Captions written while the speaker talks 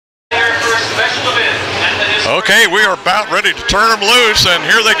Okay, we are about ready to turn them loose, and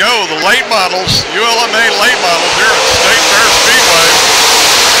here they go, the late models, ULMA late models here at State Fair Speedway.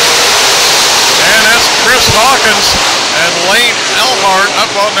 And that's Chris Hawkins and Lane Earnhardt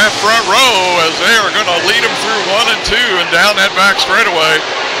up on that front row as they are going to lead them through 1 and 2 and down that back straightaway.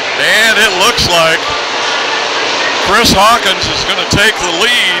 And it looks like Chris Hawkins is going to take the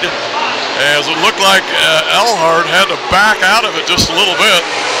lead, as it looked like Earnhardt had to back out of it just a little bit.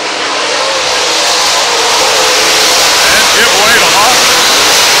 Give way to Hawkins.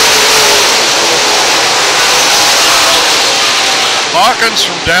 Hawkins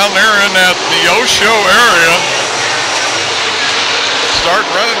from down there in that Neosho area, starting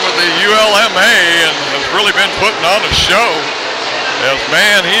running with the ULMA and has really been putting on a show. As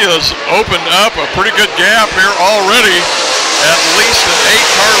man, he has opened up a pretty good gap here already. At least an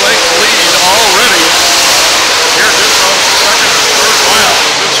 8-car length lead already. Here just on the second and third lap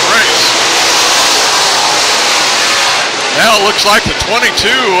of this race. Now it looks like the 22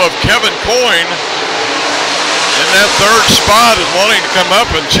 of Kevin Coyne in that third spot is wanting to come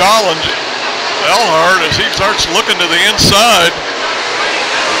up and challenge Earnhardt as he starts looking to the inside.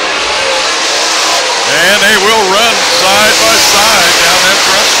 And they will run side by side down that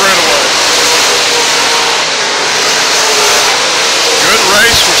front straightaway. Good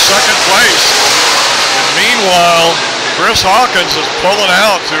race for second place. And meanwhile, Chris Hawkins is pulling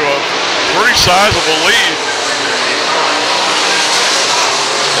out to a pretty sizable lead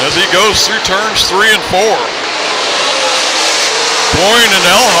as he goes through turns 3 and 4. Coyne and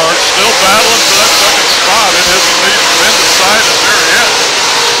Earnhardt still battling for that second spot. It hasn't been decided there yet.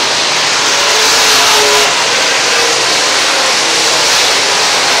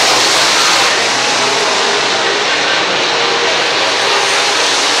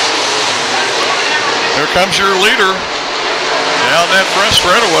 Here comes your leader down that front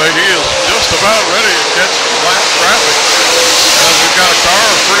straightaway. He is just about ready to catch lap traffic. As we've got a car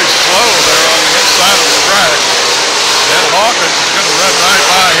pretty slow there on the inside of the track. And Hawkins is going to run right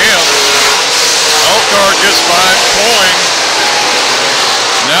by him. Earnhardt gets by Coyne.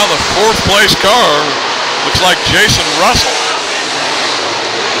 Now the 4th place car looks like Jason Russell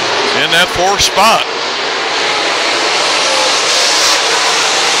in that 4th spot.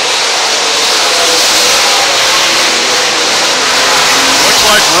 Looks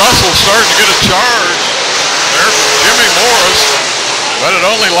like Russell starting to get a charge there from Jimmy Morris, but it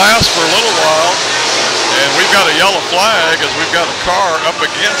only lasts for a little while. And we've got a yellow flag as we've got a car up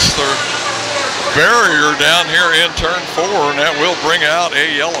against the barrier down here in turn 4, and that will bring out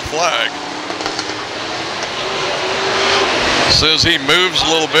a yellow flag. As soon as he moves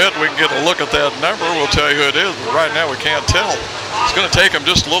a little bit, we can get a look at that number. We'll tell you who it is, but right now we can't tell. It's going to take him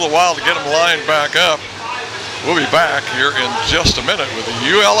just a little while to get him lined back up. We'll be back here in just a minute with the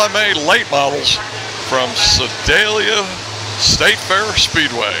ULMA late models from Sedalia State Fair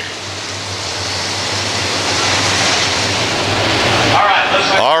Speedway.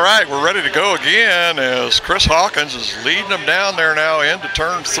 All right, we're ready to go again as Chris Hawkins is leading them down there now into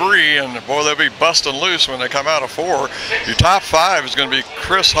turn 3, and boy, they'll be busting loose when they come out of 4. Your top 5 is going to be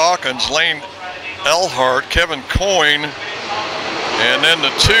Chris Hawkins, Lane Earnhardt, Kevin Coyne, and then the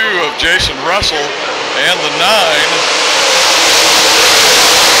 2 of Jason Russell, and the 9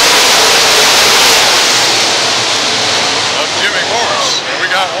 of Jimmy Morris. And we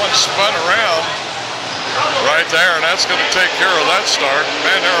got one spun around right there, and that's going to take care of that start.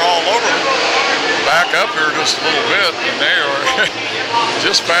 Man, they're all over. Back up here just a little bit, and they are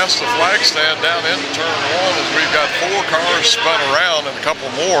just past the flag stand down into turn 1 as we've got 4 cars spun around and a couple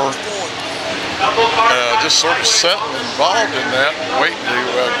more just sort of sitting involved in that, waiting to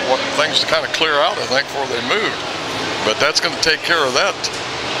things to kind of clear out, I think, before they moved. But that's going to take care of that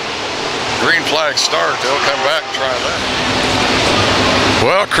green flag start. They'll come back and try that.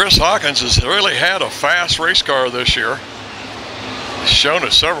 Well, Chris Hawkins has really had a fast race car this year. He's shown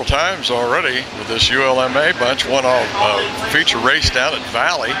it several times already with this ULMA bunch. Won a feature race down at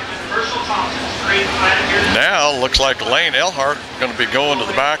Valley. Now looks like Lane Earnhardt going to be going to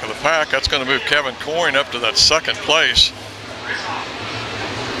the back of the pack. That's going to move Kevin Coyne up to that 2nd place.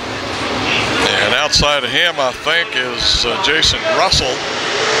 And outside of him, I think, is Jason Russell.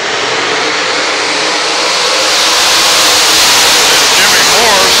 Jimmy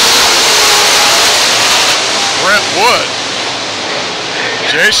Morris. Brent Wood.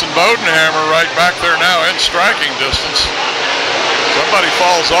 Jason Bodenhammer right back there now in striking distance. Somebody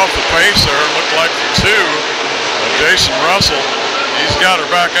falls off the pace there. It looked like the 2 of Jason Russell. He's got her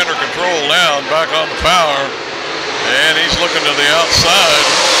back under control now and back on the power. And he's looking to the outside.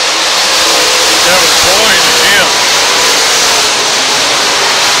 Kevin Coyne again.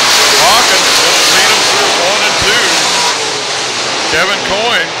 Hawkins is going to lead him through 1 and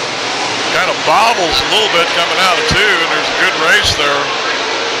bobbles a little bit coming out of 2, and there's a good race there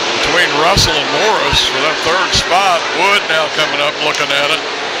between Russell and Morris for that 3rd spot. Wood now coming up looking at it.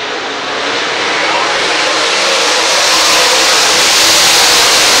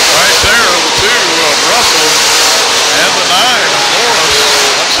 Right there, the 2 of Russell and the 9 of Morris.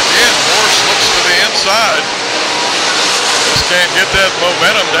 Once again, Morris looks to the inside. Just can't get that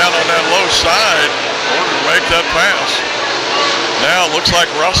momentum down on that low side in order to make that pass. Now it looks like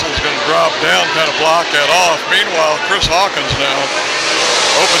Russell's going to drop down, kind of block that off. Meanwhile, Chris Hawkins now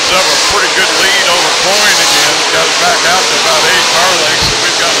opens up a pretty good lead over Coyne again. Got it back out to about 8 car lengths, and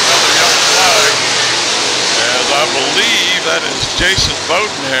we've got another yellow flag. As I believe that is Jason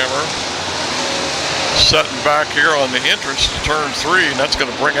Bodenhammer setting back here on the entrance to turn 3, and that's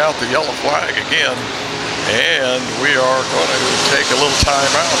going to bring out the yellow flag again. And we are going to take a little time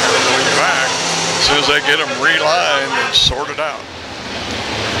out here and we'll be back as soon as they get them relined and sorted out.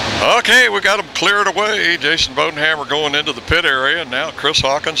 Okay, we got them cleared away. Jason Bodenhammer going into the pit area. Now Chris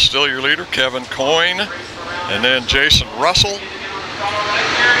Hawkins, still your leader. Kevin Coyne, and then Jason Russell,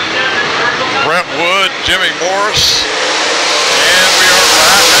 Brent Wood, Jimmy Morris, and we are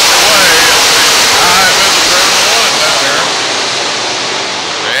back underway as we dive into turn 1 down here.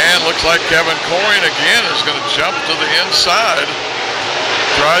 And looks like Kevin Coyne again is going to jump to the inside.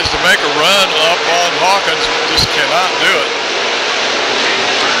 Tries to make a run up on Hawkins, but just cannot do it.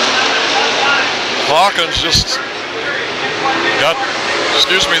 Hawkins just got,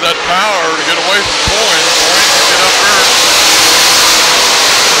 that power to get away from Coyne. Coyne can get up there,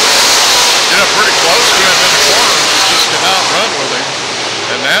 get up pretty close to him in the corner, just cannot run with him.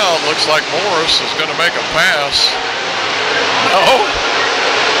 And now it looks like Morris is going to make a pass. No.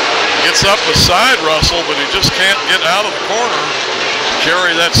 Gets up beside Russell, but he just can't get out of the corner to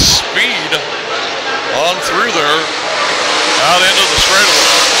carry that speed on through there, out into the straightaway.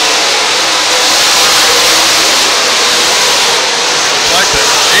 Looks like the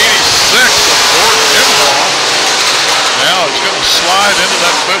 86 of Gordon Imhoff. Now it's going to slide into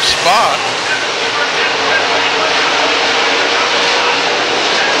that 5th spot.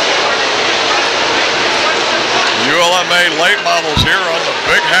 ULMA late models here on the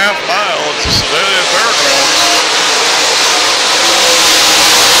big half mile at the Sedalia Fairgrounds.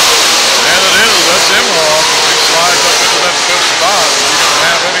 And it is, that's Imhoff. He slides up into that 5th spot. He's going to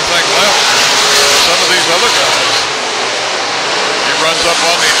have anything left for some of these other guys. He runs up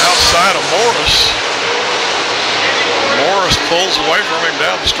on the outside of Morris. Morris pulls away from him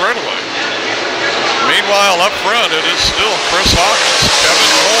down the straightaway. Meanwhile, up front, it is still Chris Hawkins,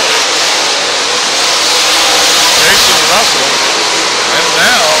 Kevin Coyne, Jason Russell, and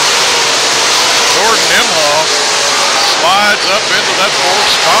now Gordon Imhoff slides up into that 4th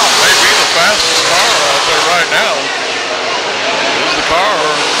spot. Maybe the fastest car out there right now. This is the car,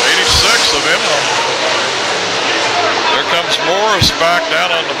 86 of Imhoff. There comes Morris back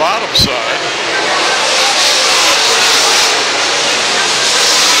down on the bottom side.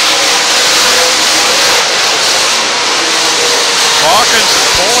 Hawkins and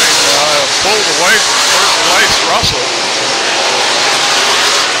Coyne pulled away from 3rd place Russell.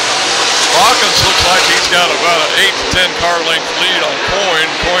 Hawkins looks like he's got about an 8 to 10 car length lead on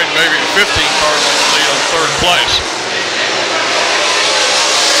Coyne. Coyne maybe a 15 car length lead on 3rd place.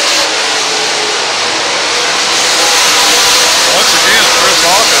 Once again, Chris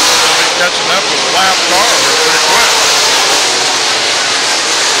Hawkins is going to be catching up with a lap car here pretty quick.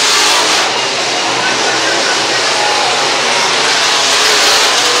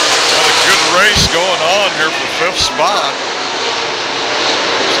 Race going on here for 5th spot.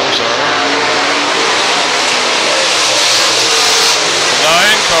 I'm sorry.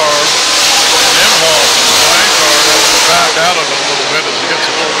 9 car. Imhoff, the 9 car has to back out of it a little bit as he gets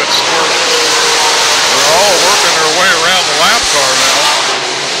a little bit squirrely. They're all working their way around the lap car now.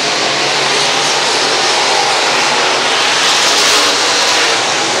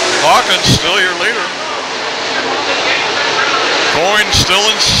 Hawkins still your leader. Coyne still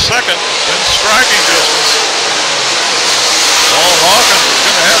in 2nd, in striking distance. All Hawkins is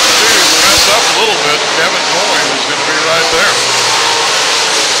going to have to do is mess up a little bit. Kevin Coyne is going to be right there.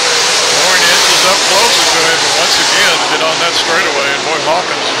 Coyne inches up closer to him, and once again get on that straightaway, and boy,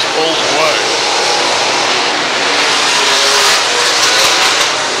 Hawkins just pulls away.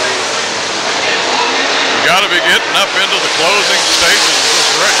 We got to be getting up into the closing stages of this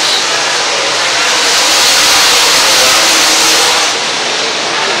race.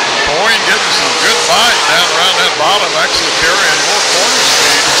 Coyne getting some good bite down around that bottom, actually carrying more corner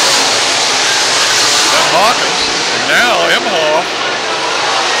speed than Hawkins. And now Imhoff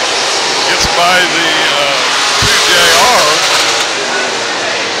gets by the 2JR.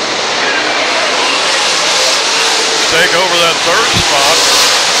 take over that third spot.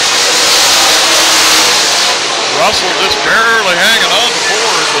 Russell just barely hanging on to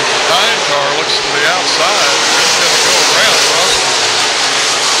forward, but the 9 car looks to the outside. It's going to go around Russell.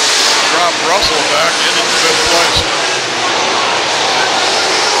 Drop Russell back into the 5th place.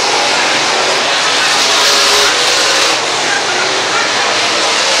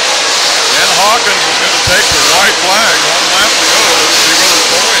 And Hawkins is going to take the white flag. 1 lap to go. Let's see whether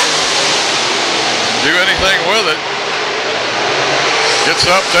Coyne can do anything with it. Gets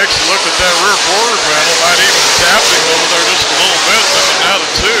up, takes a look at that rear quarter panel, might even tap him over there just a little bit, coming down to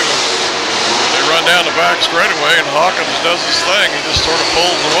 2. They run down the back straightaway, and Hawkins does his thing. He just sort of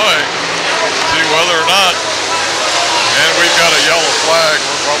pulls away. See whether or not. And we've got a yellow flag.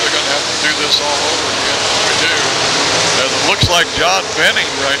 We're probably going to have to do this all over again if we do. As it looks like John Benning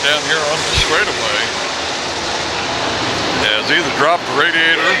right down here on the straightaway has either dropped the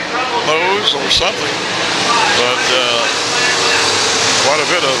radiator hose or something. But quite a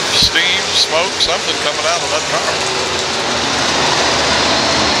bit of steam, smoke, something coming out of that car.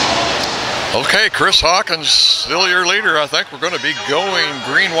 Okay, Chris Hawkins, still your leader. I think we're going to be going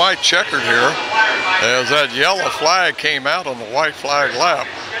green-white checkered here as that yellow flag came out on the white flag lap.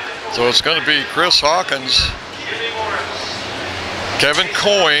 So it's going to be Chris Hawkins, Kevin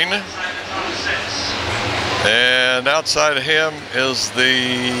Coyne, and outside of him is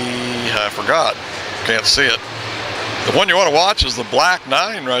I forgot, can't see it. The one you want to watch is the black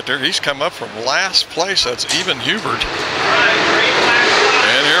 9 right there. He's come up from last place. That's Even Hubert.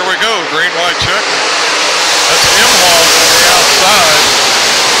 And here we go, green-white check. That's Imhoff on the outside.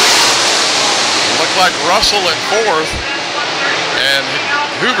 Looked like Russell in 4th and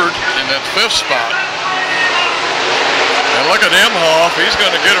Hubert in that 5th spot. And look at Imhoff. He's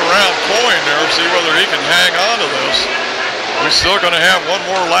going to get around Coyne there, see whether he can hang on to this. We're still going to have 1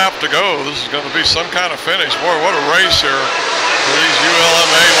 more lap to go. This is going to be some kind of finish. Boy, what a race here for these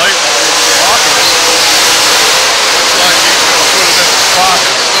ULMA late models. Hawkins looks like he's going to put it in his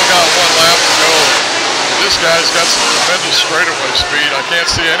pocket. Still got 1 lap to go. This guy's got some tremendous straightaway speed. I can't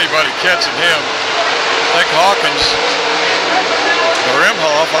see anybody catching him. I think Hawkins, or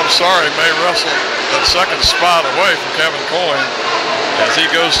Imhoff, I'm sorry, may wrestle that 2nd spot away from Kevin Coyne as he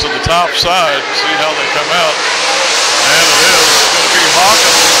goes to the top side. See how they come out. And it is going to be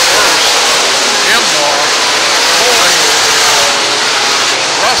Hawkins first, Imhoff, Coyne,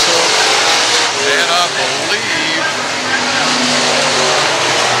 Russell, and I believe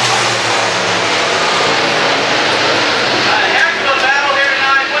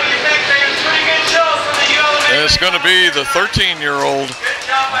and it's going to be the 13-year-old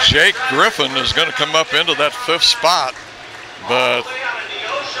Jake Griffin is going to come up into that 5th spot. But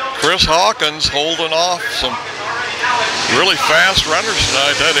Chris Hawkins holding off some really fast runners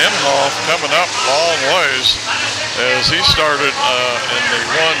tonight. That Imhoff coming up long ways as he started in the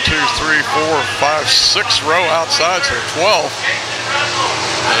 1, 2, 3, 4, 5, 6 row outside, so 12th.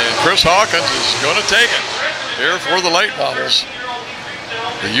 And Chris Hawkins is going to take it here for the late models.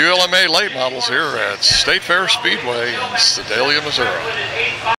 The ULMA late models here at State Fair Speedway in Sedalia, Missouri.